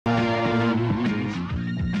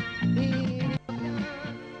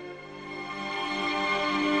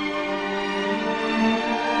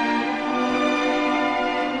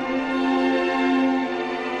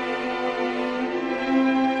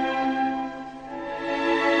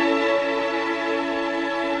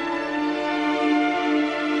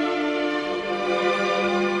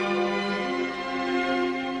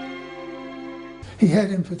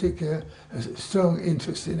had in particular a strong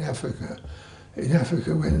interest in Africa. In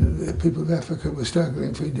Africa, when the people of Africa were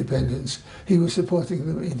struggling for independence, he was supporting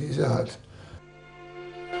them in his art.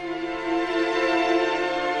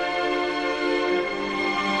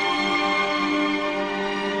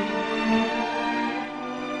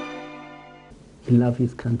 He loved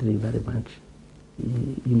his country very much.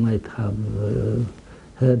 You might have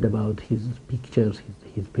heard about his pictures,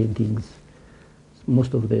 his paintings.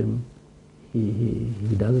 Most of them,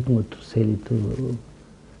 he doesn't want to sell it to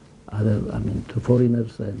to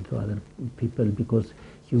foreigners and to other people, because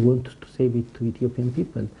he wants to save it to Ethiopian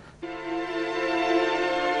people.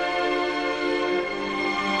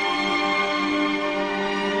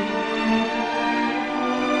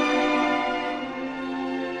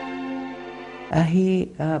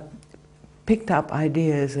 He picked up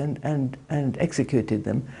ideas and executed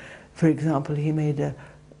them. For example, he made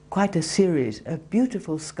quite a series of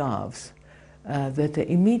beautiful scarves that are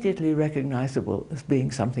immediately recognizable as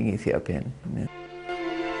being something Ethiopian.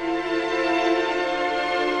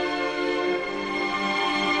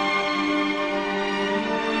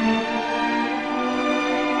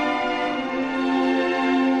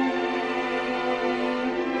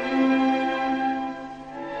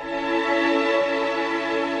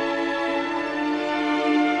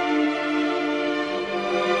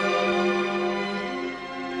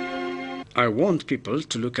 I want people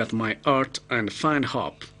to look at my art and find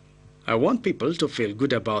hope. I want people to feel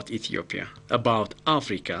good about Ethiopia, about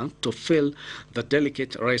Africa, to feel the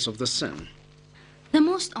delicate rays of the sun. The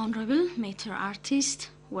most honorable Mater artist,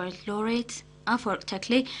 world laureate, Afwerk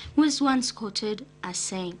Tekle, was once quoted as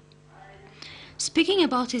saying, speaking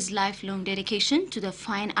about his lifelong dedication to the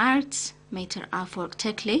fine arts, Mater Afwerk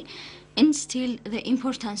Tekle instilled the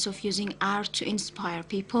importance of using art to inspire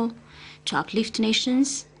people, to uplift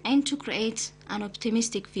nations, and to create an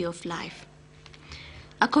optimistic view of life.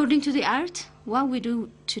 According to the art, what we do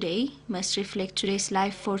today must reflect today's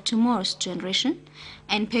life for tomorrow's generation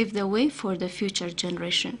and pave the way for the future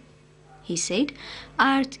generation. He said,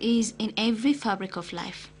 art is in every fabric of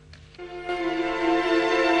life.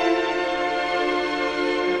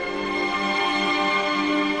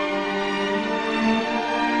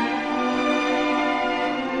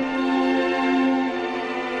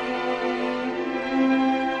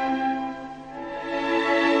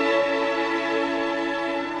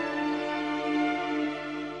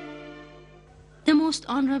 The most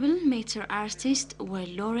honorable Mater artist, world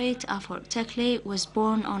laureate Afwerk Tekle, was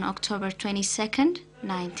born on October 22nd,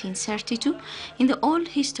 1932, in the old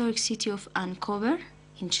historic city of Ankober,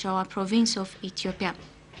 in Shawa province of Ethiopia.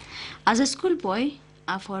 As a schoolboy,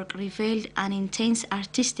 Afwerk revealed an intense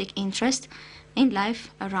artistic interest in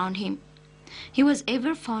life around him. He was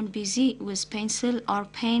ever found busy with pencil or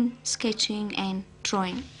pen, sketching and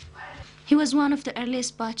drawing. He was one of the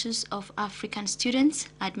earliest batches of African students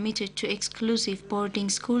admitted to exclusive boarding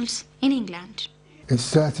schools in England. It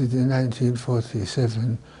started in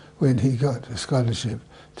 1947 when he got a scholarship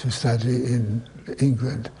to study in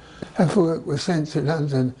England. Afwerk was sent to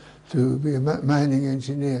London to be a mining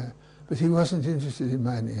engineer, but he wasn't interested in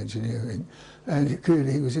mining engineering, and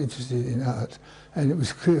clearly he was interested in art, and it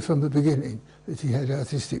was clear from the beginning that he had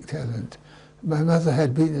artistic talent. My mother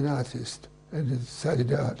had been an artist and had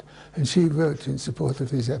studied art, and she wrote in support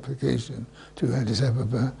of his application to Addis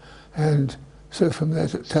Ababa, and so from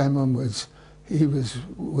that time onwards he was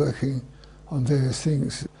working on various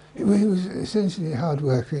things. He was essentially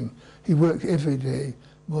hard-working. He worked every day,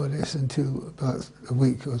 more or less, until about a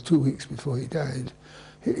week or 2 weeks before he died.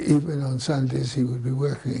 Even on Sundays he would be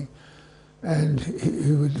working, and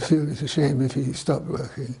he would feel it a shame if he stopped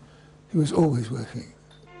working. He was always working.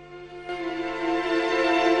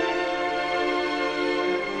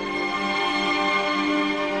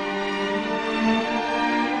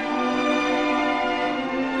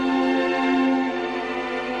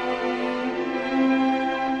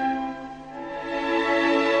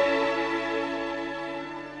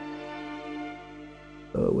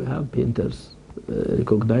 We have painters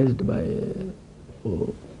recognized by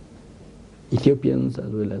Ethiopians as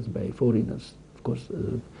well as by foreigners. Of course,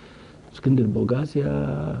 Skindel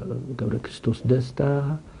Bogasia, Gabriel Christos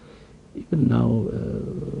Desta, even now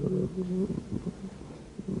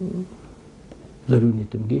Zaruni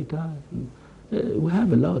Temgeta. We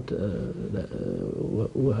have a lot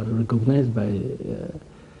who are recognized by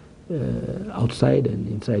outside and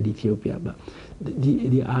inside Ethiopia. But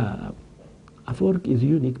the Afwerk is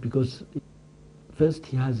unique because first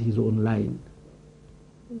he has his own line.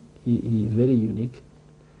 He is very unique.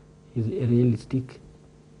 He's realistic,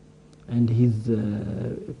 and his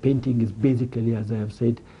painting is basically, as I have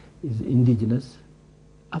said, is indigenous,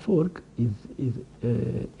 Afwerk is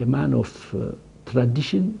a man of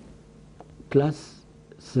tradition plus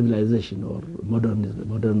civilization or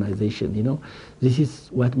modernization, you know. This is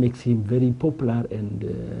what makes him very popular and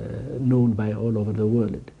known by all over the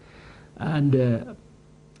world. And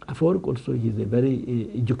Afwerk also, he's a very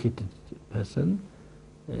educated person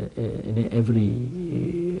in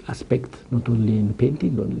every aspect, not only in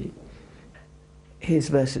painting only. His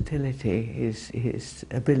versatility, his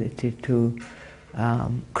ability to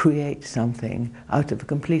create something out of a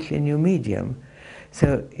completely new medium.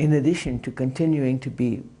 So in addition to continuing to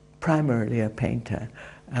be primarily a painter,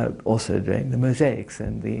 also doing the mosaics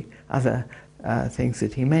and the other things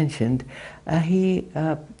that he mentioned, he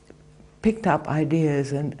picked up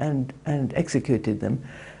ideas and executed them.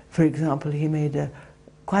 For example, he made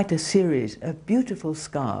quite a series of beautiful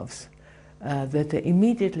scarves that are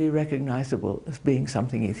immediately recognizable as being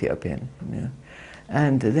something Ethiopian. You know?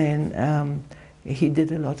 And then he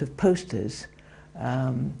did a lot of posters.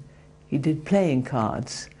 He did playing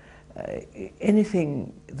cards.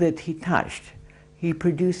 Anything that he touched, he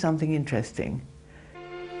produced something interesting.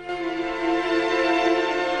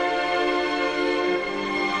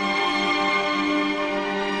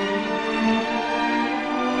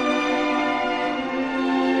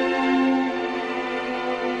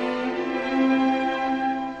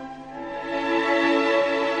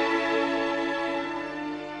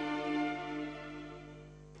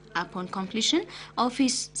 Upon completion of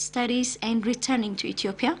his studies and returning to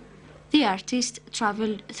Ethiopia, the artist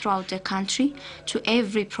traveled throughout the country to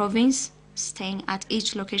every province, staying at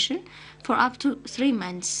each location for up to 3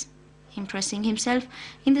 months, impressing himself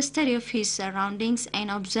in the study of his surroundings and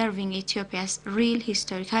observing Ethiopia's real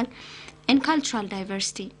historical and cultural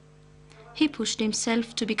diversity. He pushed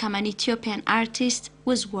himself to become an Ethiopian artist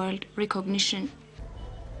with world recognition.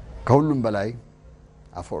 ከሁሉም በላይ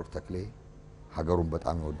አፈወርቅ ተክሌ ሀገሩን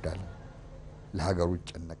በጣም ይወዳል ለሀገሩ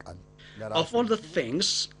ይጨነቃል Of all the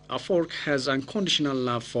things, Afwerk has unconditional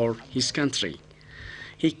love for his country.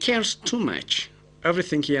 He cares too much.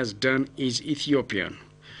 Everything he has done is Ethiopian.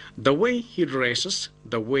 The way he dresses,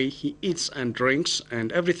 the way he eats and drinks,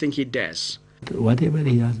 and everything he does. Whatever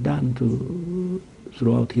he has done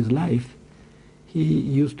throughout his life, he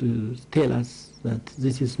used to tell us that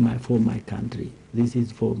this is for my country. This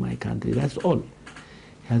is for my country. That's all.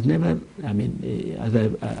 He has never, I mean,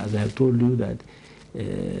 as I've told you that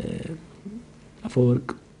Afwerk,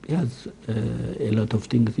 he has a lot of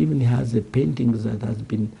things. Even he has paintings that has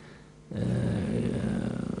been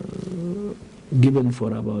given for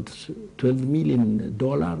about $12 million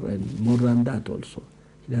and more than that also.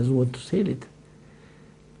 He doesn't want to sell it.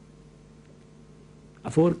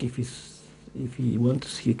 Afwerk, if he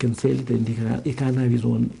wants, he can sell it, and he can have his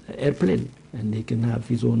own airplane, and he can have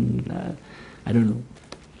his own, I don't know,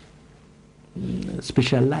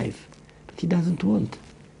 special life. But he doesn't want.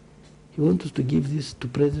 He wants to give this to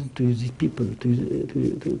present to his people,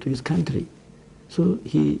 to his country. So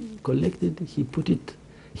he collected, he put it,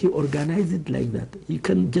 he organized it like that. You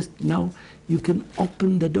can just now, you can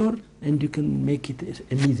open the door and you can make it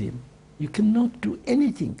a museum. You cannot do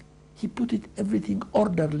anything. He put it everything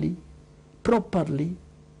orderly, properly,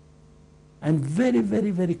 and very,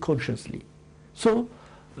 very, very consciously. So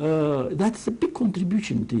that's a big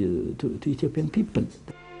contribution to Ethiopian people.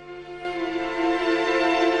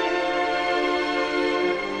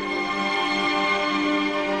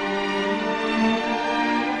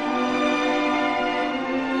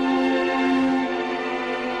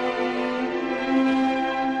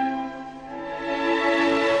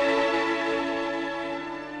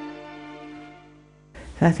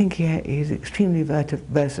 I think he's extremely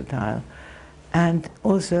versatile, and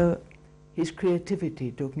also his creativity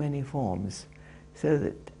took many forms, so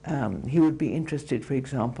that he would be interested, for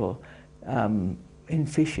example, in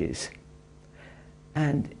fishes,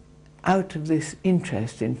 and out of this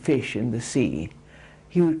interest in fish in the sea,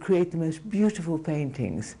 he would create the most beautiful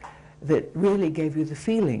paintings that really gave you the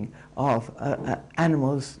feeling of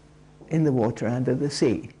animals in the water under the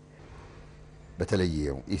sea.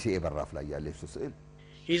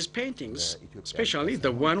 His paintings, especially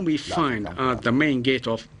the one we find at the main gate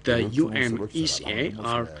of the UNECA,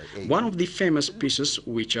 are one of the famous pieces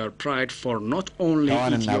which are pride for not only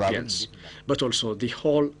Ethiopians, but also the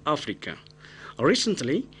whole Africa.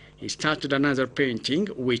 Recently, he started another painting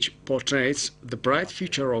which portrays the bright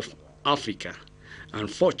future of Africa.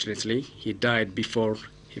 Unfortunately, he died before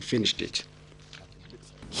he finished it.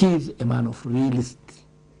 He is a man of realist.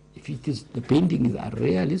 If the paintings are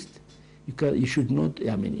realist, you should not,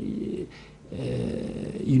 I mean,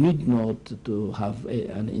 you need not to have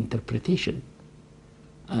an interpretation.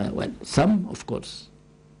 Well, some, of course,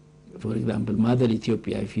 For example, Mother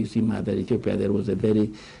Ethiopia, if you see Mother Ethiopia, there was a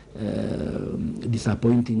very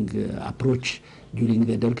disappointing approach during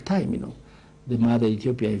the dark time, you know. The Mother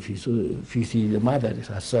Ethiopia, if you see the mother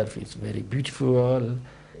herself, is very beautiful,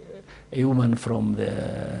 a woman from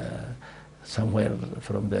somewhere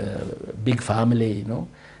from the big family, you know.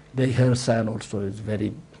 Her son also is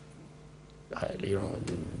very, you know,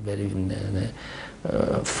 very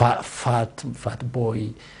fat boy.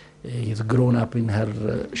 He's grown up in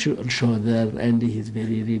her shoulder, and he's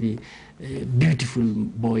very, really beautiful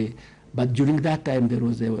boy. But during that time, there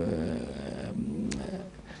was a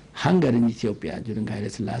hunger in Ethiopia during Haile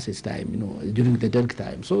Selassie's time, you know, during the dark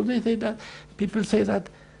time. So they say that, people say that,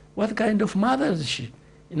 what kind of mother is she?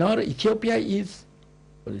 You know, Ethiopia is,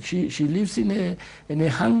 she lives in a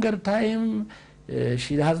hunger time.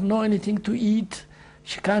 She has no anything to eat.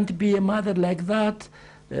 She can't be a mother like that.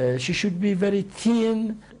 She should be very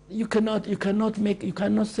thin. You cannot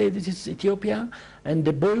say this is Ethiopia, and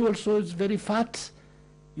the boy also is very fat.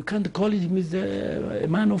 You can't call him a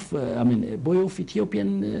man of, a boy of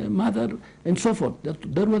Ethiopian mother, and so forth.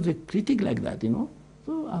 There was a critic like that, you know.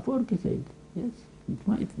 So Afwerki said, yes,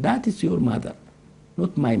 that is your mother,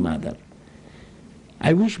 not my mother.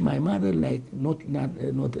 I wish my mother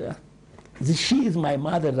she is my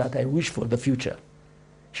mother that I wish for the future.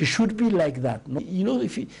 She should be like that. You know,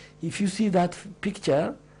 if you see that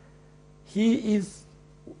picture, he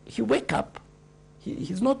wake up.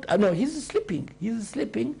 He's not, no, he's sleeping,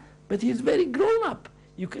 but he's very grown up.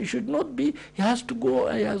 You should not be, he has to go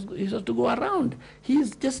around.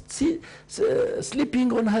 He's just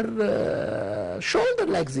sleeping on her shoulder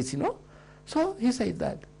like this, you know. So he said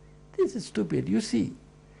that, this is stupid, you see.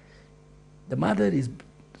 The mother is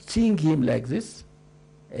seeing him like this,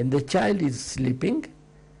 and the child is sleeping.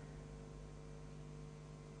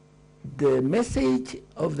 The message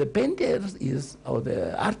of the painter is, or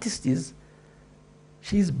the artist is,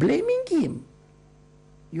 she's blaming him.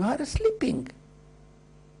 You are sleeping.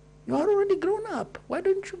 You are already grown up. Why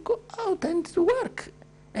don't you go out and work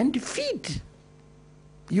and feed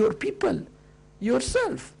your people,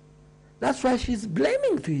 yourself? That's why she's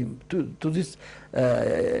blaming to him, to this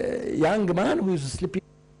young man who is sleeping.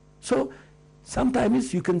 So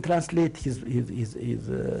sometimes you can translate his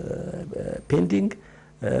painting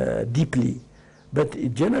deeply,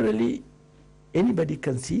 but generally anybody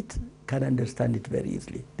can see it, can understand it very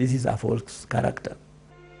easily. This is Afwerki's character.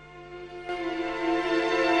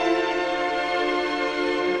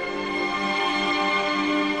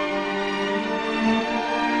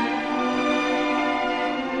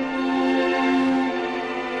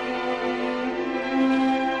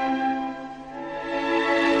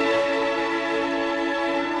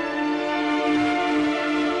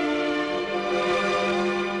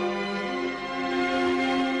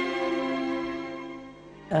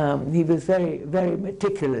 He was very, very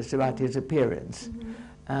meticulous about his appearance.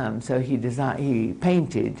 So he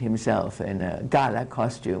painted himself in a gala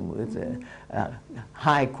costume with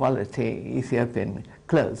high-quality Ethiopian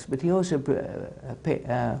clothes, but he also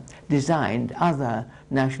designed other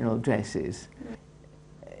national dresses.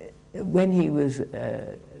 When he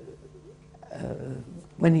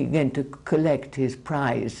began to collect his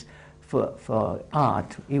prize for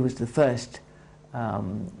art, he was the first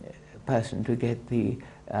person to get the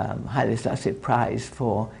Haile Selassie Prize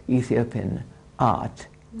for Ethiopian art.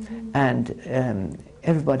 And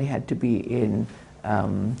everybody had to be in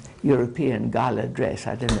European gala dress,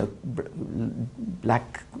 I don't know,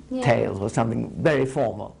 black tails or something very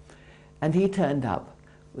formal. And he turned up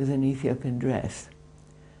with an Ethiopian dress.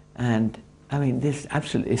 And I mean, this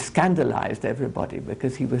absolutely scandalized everybody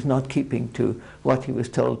because he was not keeping to what he was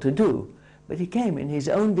told to do. But he came in his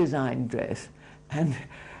own design dress, and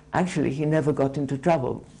actually, he never got into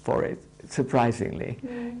trouble for it, surprisingly.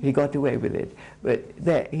 He got away with it. But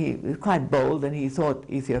he was quite bold, and he thought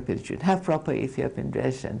Ethiopians should have proper Ethiopian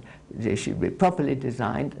dress, and they should be properly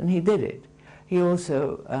designed, and he did it. He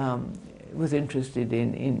also was interested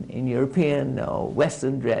in European or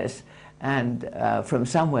Western dress, and from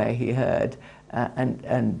somewhere he heard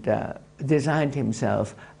and designed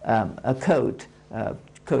himself a coat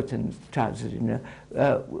and trousers, you know,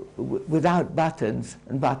 without buttons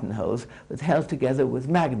and buttonholes, but held together with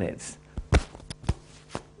magnets.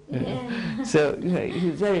 So you know, he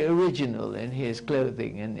was very original in his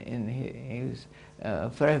clothing, and he was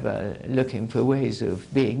forever looking for ways of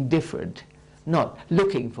being different. Not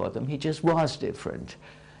looking for them, he just was different.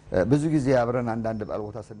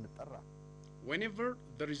 Whenever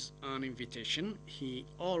there is an invitation, he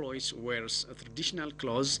always wears traditional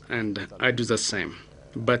clothes, and I do the same.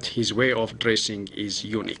 but his way of dressing is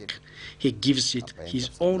unique. He gives it his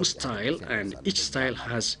own style, and each style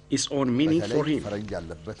has its own meaning for him.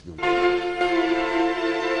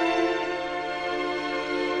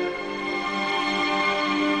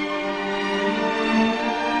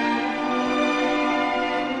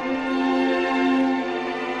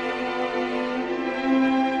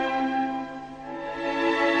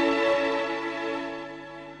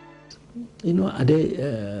 You know,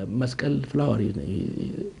 a mescal flower, you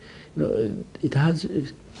know, it has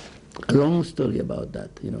a long story about that,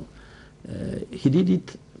 you know. He did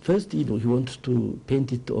it first, you know, he wants to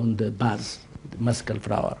paint it on the bars, the mescal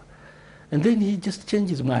flower. And then he just changed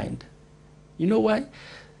his mind. You know why?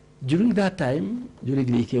 During that time, during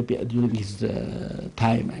his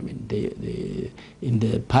time, I mean, in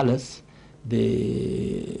the palace,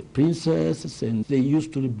 the princesses, and they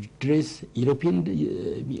used to dress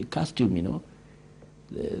European costume, you know.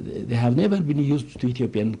 They have never been used to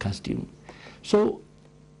Ethiopian costume. So,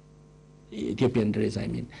 Ethiopian dress, I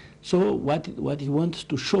mean. So what he wants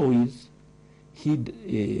to show is, he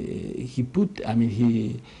put, I mean,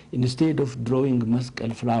 he, instead of drawing mescal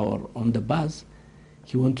flower on the bus,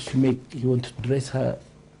 he wants to dress her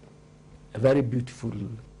a very beautiful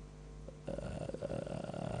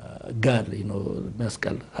girl, you know,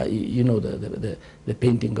 mescal. You know the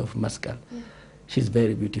painting of mescal. Yeah. She's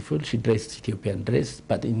very beautiful. She dressed Ethiopian dress,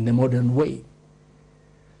 but in a modern way.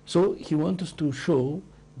 So he wants us to show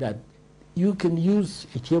that you can use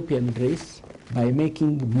Ethiopian dress by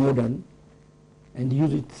making modern and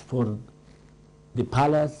use it for the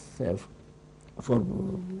palace, for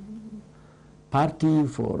party,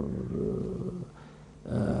 for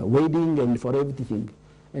wedding, and for everything.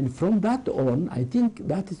 And from that on, I think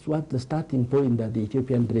that is what the starting point that the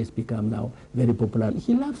Ethiopian dress become now very popular.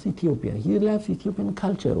 He loves Ethiopia. He loves Ethiopian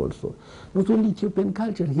culture also. Not only Ethiopian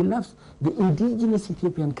culture, he loves the indigenous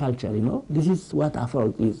Ethiopian culture, you know. This is what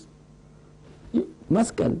Afro is.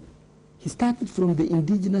 Mescal, he started from the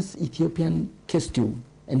indigenous Ethiopian costume,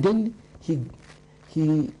 and then he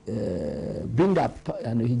bring up,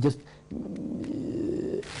 and he just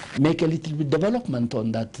make a little bit development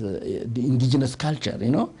on that the indigenous culture,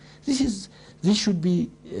 you know. This should be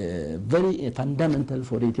very fundamental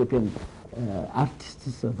for Ethiopian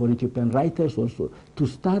artists, for Ethiopian writers also, to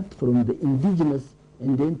start from the indigenous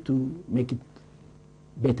and then to make it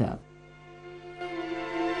better.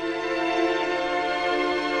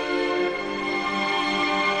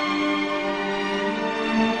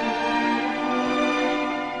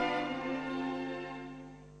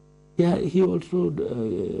 Yeah, he also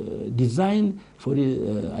designed for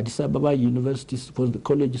the Addis Ababa universities, for the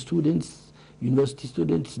college students, university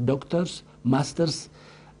students, doctors, masters,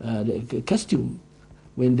 the costume.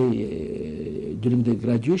 When they, during the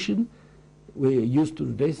graduation, we used to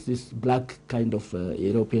dress this black kind of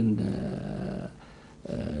European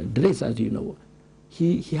dress, as you know.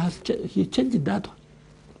 He changed that.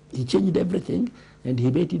 He changed everything, and he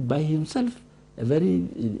made it by himself a very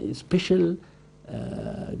special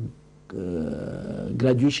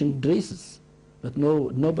graduation dresses, but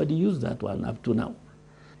nobody used that one up to now.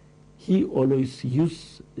 He always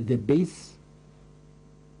used the base,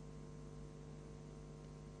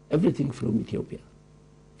 everything from Ethiopia,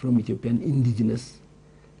 from Ethiopian indigenous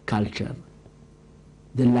culture,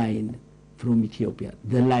 the line from Ethiopia,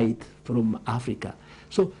 the light from Africa.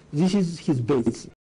 So this is his base.